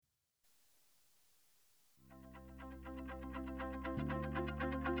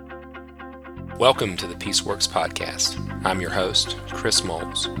Welcome to the Peaceworks Podcast. I'm your host, Chris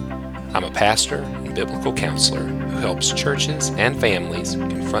Moles. I'm a pastor and biblical counselor who helps churches and families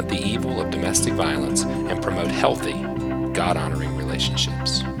confront the evil of domestic violence and promote healthy, God-honoring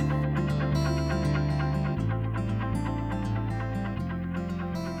relationships.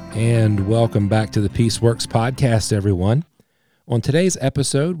 And welcome back to the Peaceworks Podcast, everyone. On today's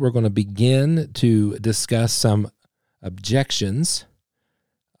episode, we're going to begin to discuss some objections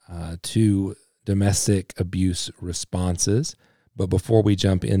to domestic abuse responses. But before we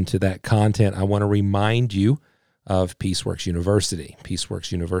jump into that content, I want to remind you of Peaceworks University.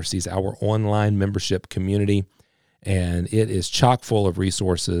 Peaceworks University is our online membership community, and it is chock full of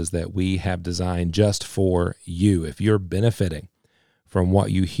resources that we have designed just for you. If you're benefiting from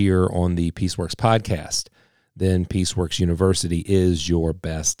what you hear on the Peaceworks podcast, then Peaceworks University is your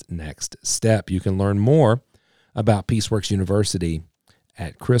best next step. You can learn more about Peaceworks University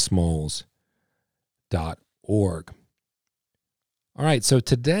at chrismoles.org. All right, so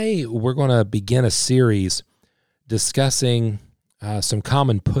today we're going to begin a series discussing some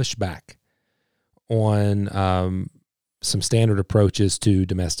common pushback on some standard approaches to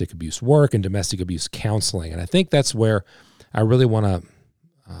domestic abuse work and domestic abuse counseling. And I think that's where I really want to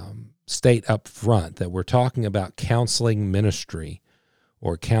state up front that we're talking about counseling ministry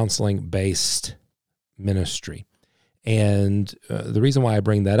or counseling-based ministry. And the reason why I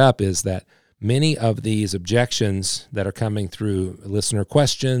bring that up is that many of these objections that are coming through listener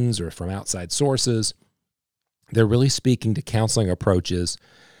questions or from outside sources, they're really speaking to counseling approaches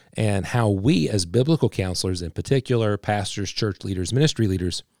and how we as biblical counselors, in particular, pastors, church leaders, ministry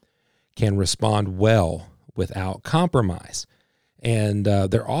leaders, can respond well without compromise. And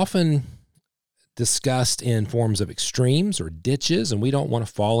they're often discussed in forms of extremes or ditches, and we don't want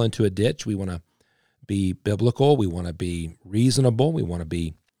to fall into a ditch. We want to be biblical. We want to be reasonable. We want to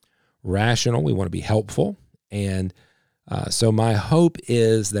be rational. We want to be helpful. And so my hope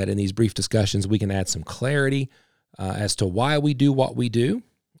is that in these brief discussions, we can add some clarity as to why we do what we do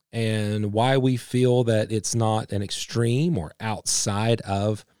and why we feel that it's not an extreme or outside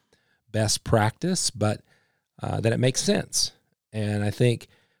of best practice, but that it makes sense. And I think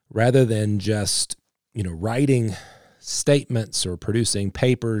rather than just, writing statements or producing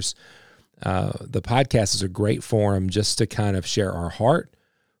papers, the podcast is a great forum just to kind of share our heart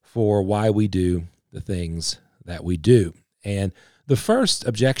for why we do the things that we do. And the first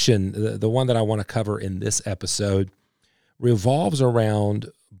objection, the one that I want to cover in this episode, revolves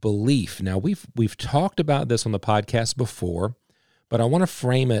around belief. Now, we've talked about this on the podcast before, but I want to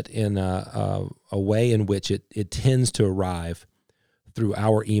frame it in a way in which it tends to arrive through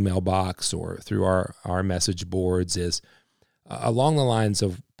our email box or through our message boards is along the lines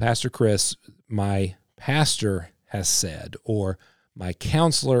of, Pastor Chris, my pastor has said, or my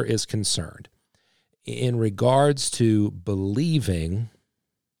counselor is concerned, in regards to believing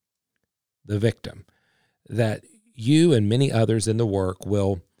the victim, that you and many others in the work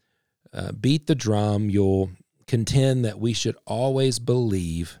will beat the drum. You'll contend that we should always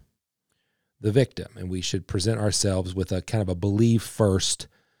believe the victim, and we should present ourselves with a kind of a believe first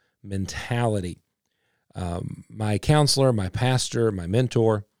mentality. My counselor, my pastor, my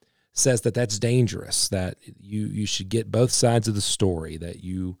mentor says that that's dangerous, that you should get both sides of the story, that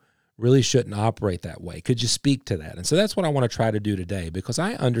you really shouldn't operate that way. Could you speak to that? And so that's what I want to try to do today, because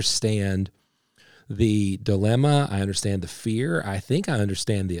I understand the dilemma. I understand the fear. I think I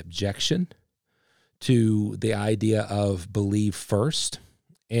understand the objection to the idea of believe first.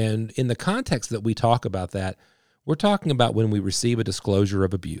 And in the context that we talk about that, we're talking about when we receive a disclosure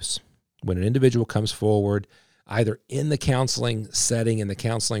of abuse. When an individual comes forward, either in the counseling setting, in the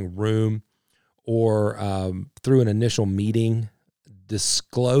counseling room, or through an initial meeting,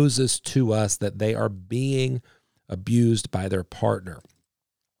 discloses to us that they are being abused by their partner.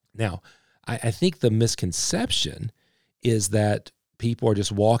 Now, I think the misconception is that people are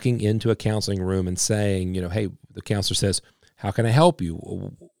just walking into a counseling room and saying, hey, the counselor says, how can I help you?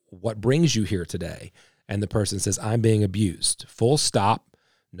 What brings you here today? And the person says, I'm being abused. Full stop,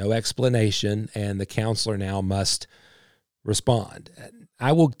 no explanation, and the counselor now must respond.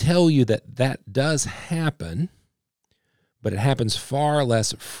 I will tell you that does happen, but it happens far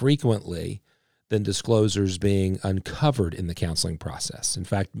less frequently than disclosures being uncovered in the counseling process. In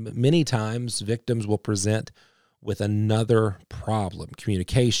fact, many times victims will present with another problem: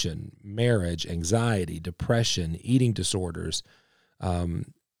 communication, marriage, anxiety, depression, eating disorders,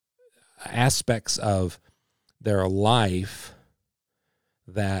 aspects of their life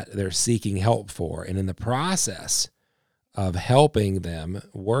that they're seeking help for. And in the process of helping them,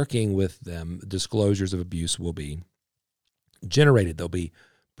 working with them, disclosures of abuse will be generated. They'll be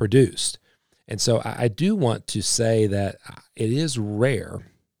produced. And so I do want to say that it is rare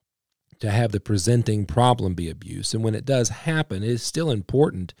to have the presenting problem be abuse. And when it does happen, it is still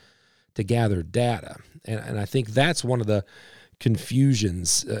important to gather data. And I think that's one of the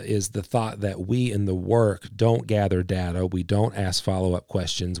confusions is the thought that we in the work don't gather data. We don't ask follow-up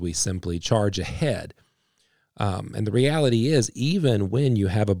questions. We simply charge ahead. And the reality is, even when you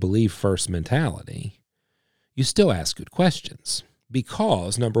have a believe first mentality, you still ask good questions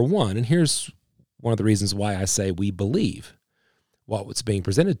because, number one, and here's one of the reasons why I say we believe what's being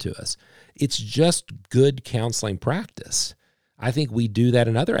presented to us. It's just good counseling practice. I think we do that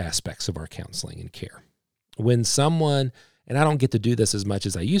in other aspects of our counseling and care. When someone, and I don't get to do this as much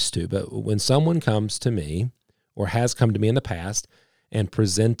as I used to, but when someone comes to me or has come to me in the past and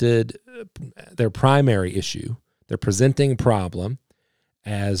presented their primary issue, their presenting problem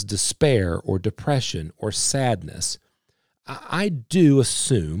as despair or depression or sadness, I do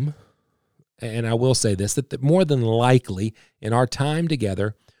assume, and I will say this, that more than likely in our time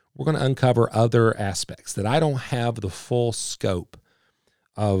together, we're going to uncover other aspects, that I don't have the full scope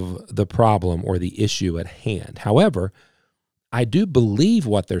of the problem or the issue at hand. However, I do believe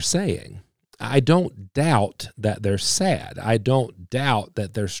what they're saying. I don't doubt that they're sad. I don't doubt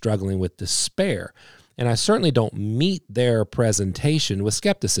that they're struggling with despair. And I certainly don't meet their presentation with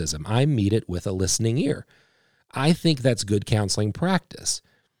skepticism. I meet it with a listening ear. I think that's good counseling practice.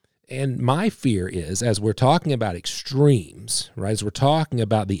 And my fear is, as we're talking about extremes, right, as we're talking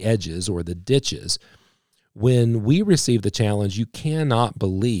about the edges or the ditches, when we receive the challenge, you cannot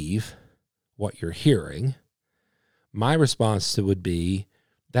believe what you're hearing, my response to would be,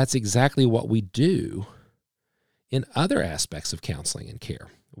 that's exactly what we do in other aspects of counseling and care.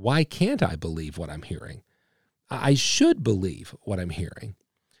 Why can't I believe what I'm hearing? I should believe what I'm hearing.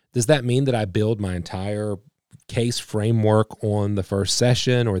 Does that mean that I build my entire case framework on the first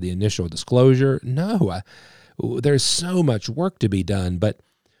session or the initial disclosure? No, there's so much work to be done, but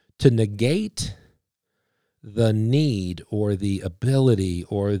to negate the need or the ability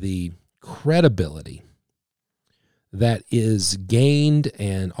or the credibility that is gained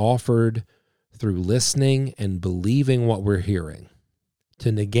and offered through listening and believing what we're hearing,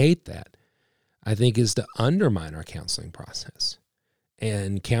 to negate that, I think, is to undermine our counseling process.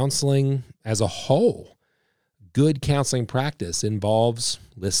 And counseling as a whole, good counseling practice involves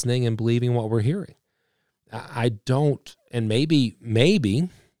listening and believing what we're hearing. I don't, and maybe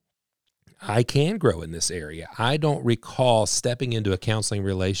I can grow in this area. I don't recall stepping into a counseling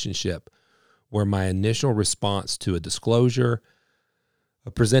relationship where my initial response to a disclosure,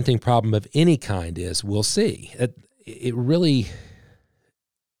 a presenting problem of any kind is, we'll see. It really,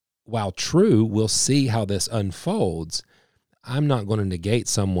 while true, we'll see how this unfolds. I'm not going to negate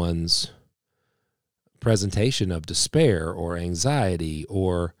someone's presentation of despair or anxiety,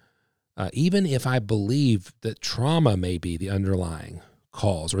 or even if I believe that trauma may be the underlying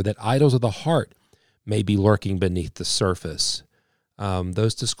cause or that idols of the heart may be lurking beneath the surface.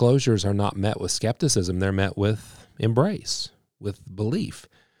 Those disclosures are not met with skepticism. They're met with embrace, with belief.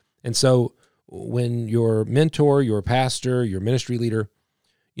 And so when your mentor, your pastor, your ministry leader,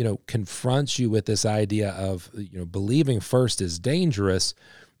 confronts you with this idea of, believing first is dangerous,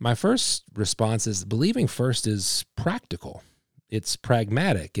 my first response is believing first is practical. It's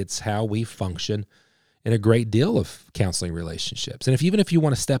pragmatic. It's how we function in a great deal of counseling relationships. And even if you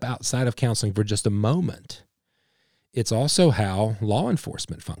want to step outside of counseling for just a moment, it's also how law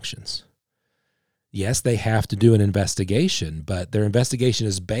enforcement functions. Yes, they have to do an investigation, but their investigation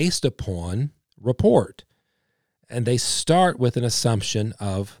is based upon report. And they start with an assumption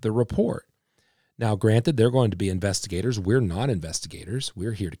of the report. Now, granted, they're going to be investigators. We're not investigators.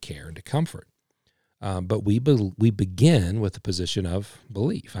 We're here to care and to comfort. But we begin with the position of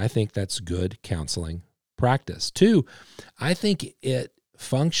belief. I think that's good counseling practice. 2, I think it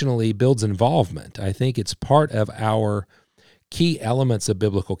functionally builds involvement. I think it's part of our key elements of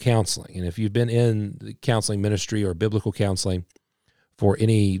biblical counseling. And if you've been in the counseling ministry or biblical counseling for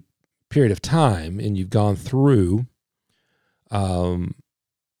any period of time and you've gone through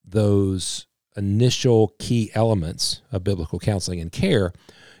those initial key elements of biblical counseling and care,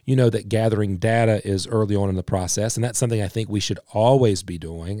 you know that gathering data is early on in the process, and that's something I think we should always be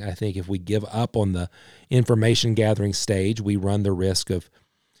doing. I think if we give up on the information gathering stage, we run the risk of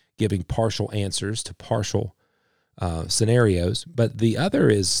giving partial answers to partial scenarios. But the other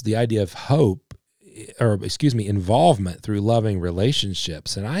is the idea of involvement through loving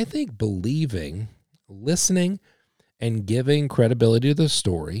relationships. And I think believing, listening, and giving credibility to the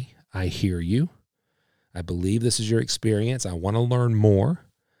story. I hear you. I believe this is your experience. I want to learn more.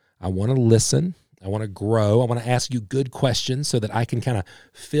 I want to listen. I want to grow. I want to ask you good questions so that I can kind of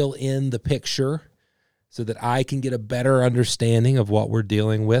fill in the picture so that I can get a better understanding of what we're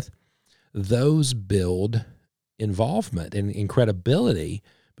dealing with. Those build involvement and credibility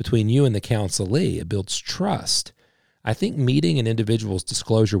between you and the counselee. It builds trust. I think meeting an individual's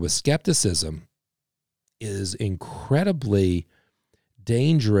disclosure with skepticism is incredibly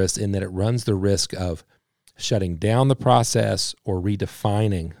dangerous in that it runs the risk of shutting down the process or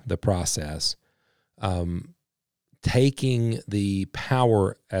redefining the process, taking the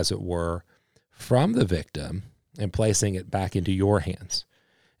power, as it were, from the victim and placing it back into your hands.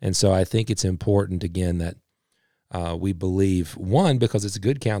 And so I think it's important, again, that we believe, one, because it's a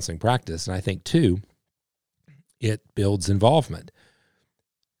good counseling practice, and I think, two, it builds involvement.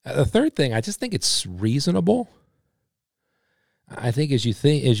 The third thing, I just think it's reasonable. I think as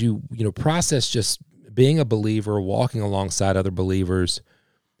you process just being a believer, walking alongside other believers,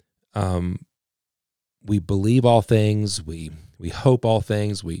 we believe all things, we hope all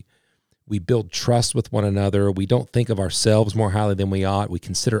things, we build trust with one another. We don't think of ourselves more highly than we ought. We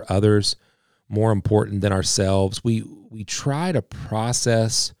consider others more important than ourselves. We try to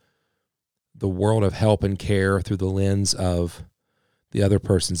process the world of help and care through the lens of the other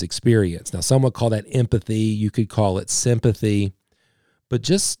person's experience. Now, some would call that empathy. You could call it sympathy. But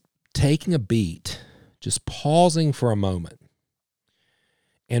just taking a beat, just pausing for a moment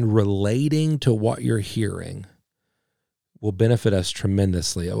and relating to what you're hearing will benefit us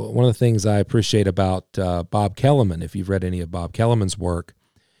tremendously. One of the things I appreciate about Bob Kelleman, if you've read any of Bob Kelleman's work,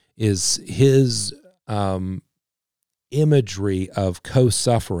 is his imagery of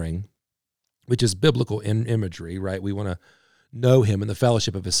co-suffering, which is biblical imagery, right? We want to know him and the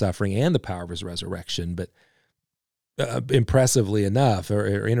fellowship of his suffering and the power of his resurrection. But impressively enough,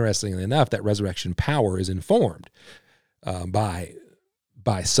 or interestingly enough, that resurrection power is informed by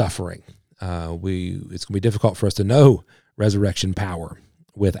suffering. It's going to be difficult for us to know resurrection power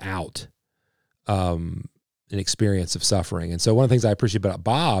without an experience of suffering. And so one of the things I appreciate about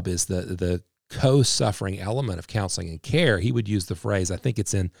Bob is the co-suffering element of counseling and care. He would use the phrase, I think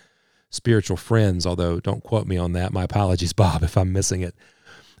it's in Spiritual Friends, although don't quote me on that. My apologies, Bob, if I'm missing it,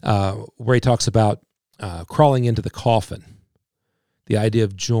 where he talks about crawling into the coffin, the idea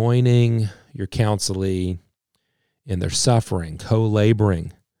of joining your counselee in their suffering,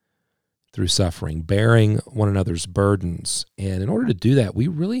 co-laboring through suffering, bearing one another's burdens. And in order to do that, we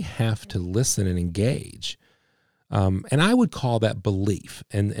really have to listen and engage. And I would call that belief.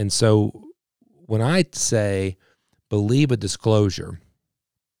 And so when I say believe a disclosure,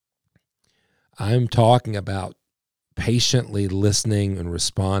 I'm talking about patiently listening and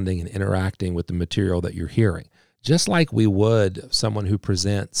responding and interacting with the material that you're hearing, just like we would someone who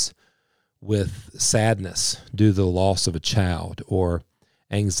presents with sadness due to the loss of a child, or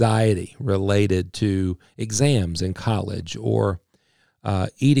anxiety related to exams in college, or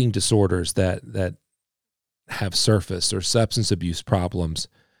eating disorders that have surfaced, or substance abuse problems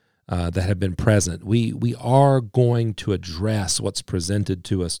that have been present. We are going to address what's presented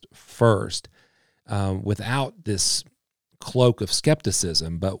to us first, without this cloak of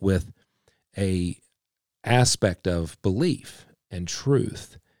skepticism, but with a aspect of belief and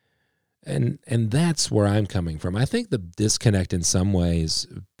truth. And that's where I'm coming from. I think the disconnect in some ways,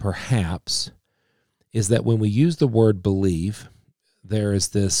 perhaps, is that when we use the word believe, there is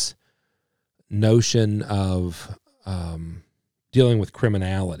this notion of dealing with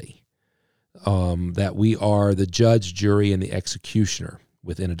criminality, that we are the judge, jury, and the executioner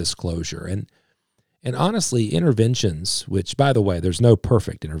within a disclosure. And honestly, interventions, which, by the way, there's no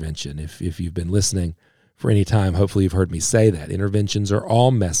perfect intervention. If you've been listening for any time, hopefully you've heard me say that. Interventions are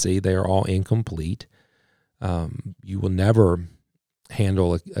all messy. They are all incomplete. You will never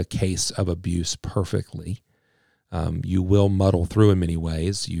handle a case of abuse perfectly. You will muddle through in many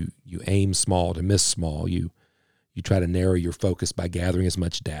ways. You aim small to miss small. You try to narrow your focus by gathering as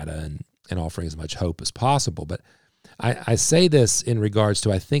much data and offering as much hope as possible. But I say this in regards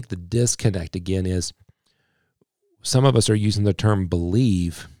to, I think the disconnect again is some of us are using the term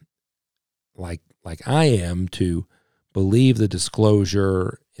believe like I am, to believe the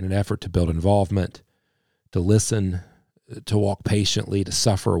disclosure in an effort to build involvement, to listen, to walk patiently, to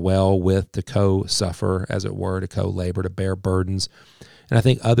suffer well with, to co-suffer, as it were, to co-labor, to bear burdens. And I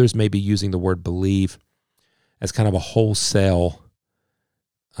think others may be using the word believe as kind of a wholesale,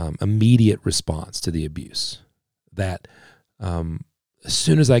 immediate response to the abuse. That as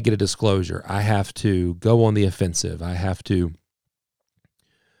soon as I get a disclosure, I have to go on the offensive. I have to,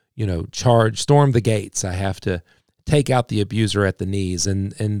 storm the gates. I have to take out the abuser at the knees.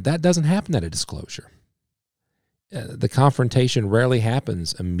 And that doesn't happen at a disclosure. The confrontation rarely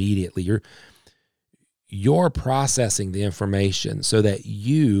happens immediately. you're processing the information so that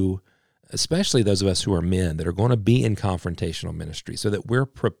you, especially those of us who are men that are going to be in confrontational ministry, so that we're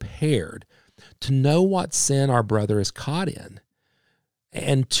prepared to know what sin our brother is caught in,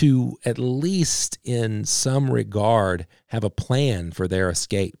 and to at least in some regard have a plan for their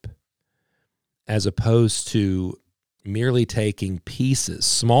escape, as opposed to merely taking pieces,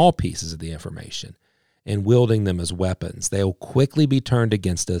 small pieces of the information and wielding them as weapons. They'll quickly be turned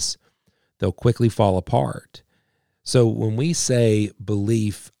against us. They'll quickly fall apart. So when we say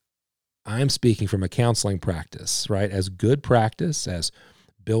belief, I'm speaking from a counseling practice, right? As good practice, as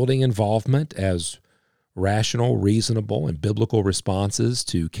building involvement, as rational, reasonable, and biblical responses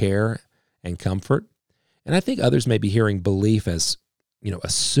to care and comfort. And I think others may be hearing belief as,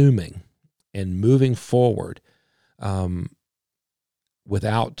 assuming and moving forward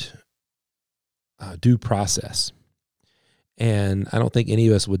without due process. And I don't think any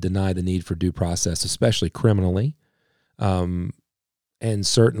of us would deny the need for due process, especially criminally, and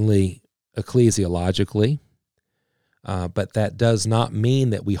certainly ecclesiologically. But that does not mean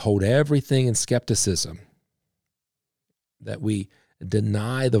that we hold everything in skepticism, that we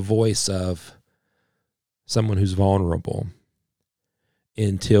deny the voice of someone who's vulnerable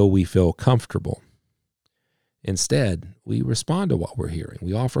until we feel comfortable. Instead, we respond to what we're hearing.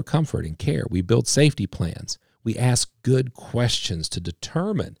 We offer comfort and care. We build safety plans. We ask good questions to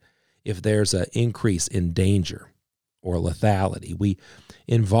determine if there's an increase in danger or lethality. We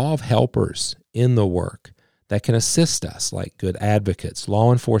involve helpers in the work that can assist us, like good advocates,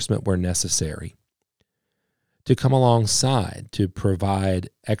 law enforcement where necessary, to come alongside to provide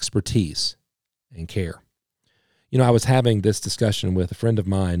expertise and care. I was having this discussion with a friend of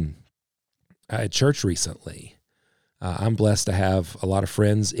mine at church recently. I'm blessed to have a lot of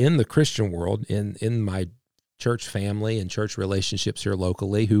friends in the Christian world, in my church family and church relationships here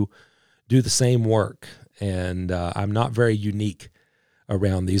locally, who do the same work. And I'm not very unique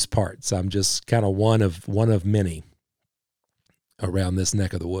around these parts. I'm just kind of one of many around this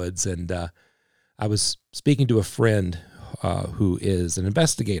neck of the woods. And I was speaking to a friend who is an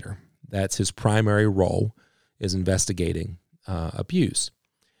investigator. That's his primary role, is investigating abuse.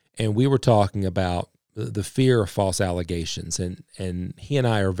 And we were talking about the fear of false allegations. And he and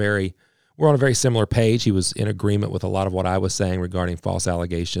I we're on a very similar page. He was in agreement with a lot of what I was saying regarding false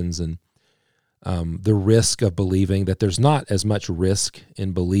allegations and the risk of believing that there's not as much risk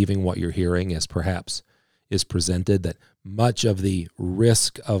in believing what you're hearing as perhaps is presented, that much of the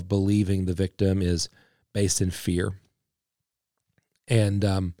risk of believing the victim is based in fear.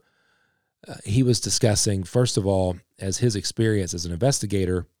 And he was discussing, first of all, as his experience as an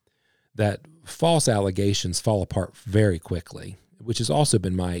investigator, that false allegations fall apart very quickly, which has also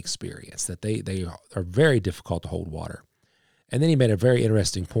been my experience, that they are very difficult to hold water. And then he made a very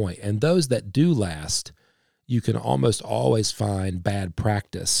interesting point. And those that do last, you can almost always find bad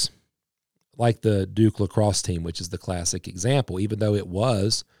practice, like the Duke lacrosse team, which is the classic example. Even though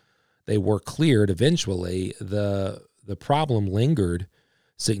they were cleared eventually, the problem lingered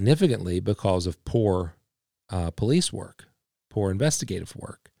significantly because of poor police work, poor investigative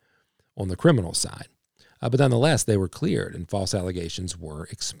work on the criminal side. But nonetheless, they were cleared and false allegations were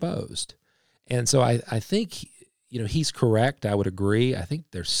exposed. And so I think, he's correct. I would agree. I think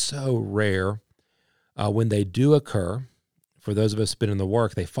they're so rare. When they do occur, for those of us who've been in the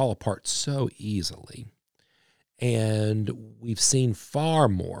work, they fall apart so easily. And we've seen far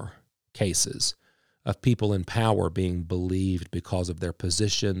more cases of people in power being believed because of their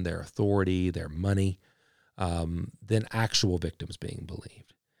position, their authority, their money, than actual victims being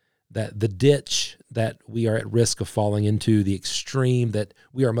believed. That the ditch that we are at risk of falling into, the extreme that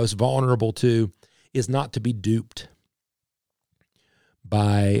we are most vulnerable to, is not to be duped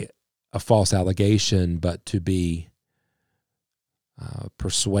by a false allegation, but to be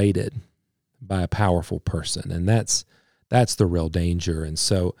persuaded by a powerful person. And that's the real danger. And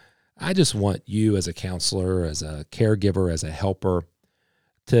so I just want you as a counselor, as a caregiver, as a helper,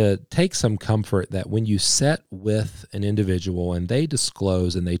 to take some comfort that when you sit with an individual and they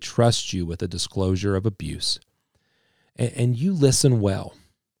disclose and they trust you with a disclosure of abuse, and you listen well,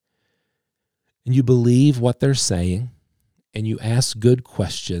 and you believe what they're saying, and you ask good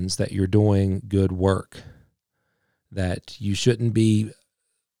questions, that you're doing good work, that you shouldn't be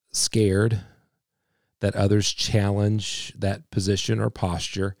scared that others challenge that position or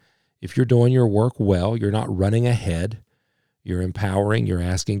posture. If you're doing your work well, you're not running ahead, you're empowering, you're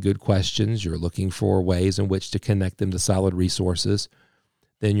asking good questions, you're looking for ways in which to connect them to solid resources,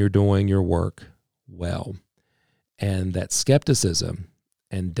 then you're doing your work well. And that skepticism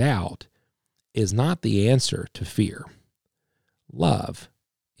and doubt is not the answer to fear. Love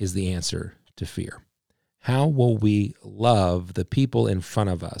is the answer to fear. How will we love the people in front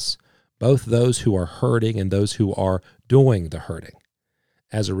of us, both those who are hurting and those who are doing the hurting,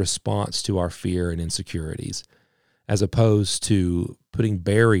 as a response to our fear and insecurities, as opposed to putting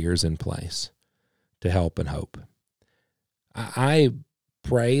barriers in place to help and hope? I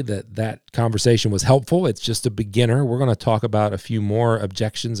pray that that conversation was helpful. It's just a beginner. We're going to talk about a few more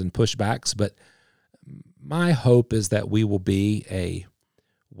objections and pushbacks, but my hope is that we will be a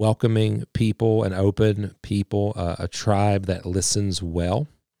welcoming people, an open people, a tribe that listens well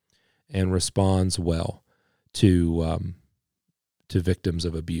and responds well to victims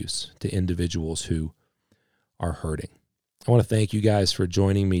of abuse, to individuals who are hurting. I want to thank you guys for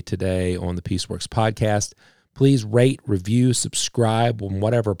joining me today on the PeaceWorks podcast. Please rate, review, subscribe on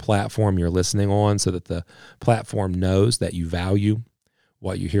whatever platform you're listening on so that the platform knows that you value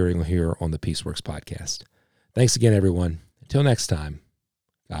what you're hearing here on the PeaceWorks podcast. Thanks again, everyone. Until next time,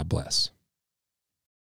 God bless.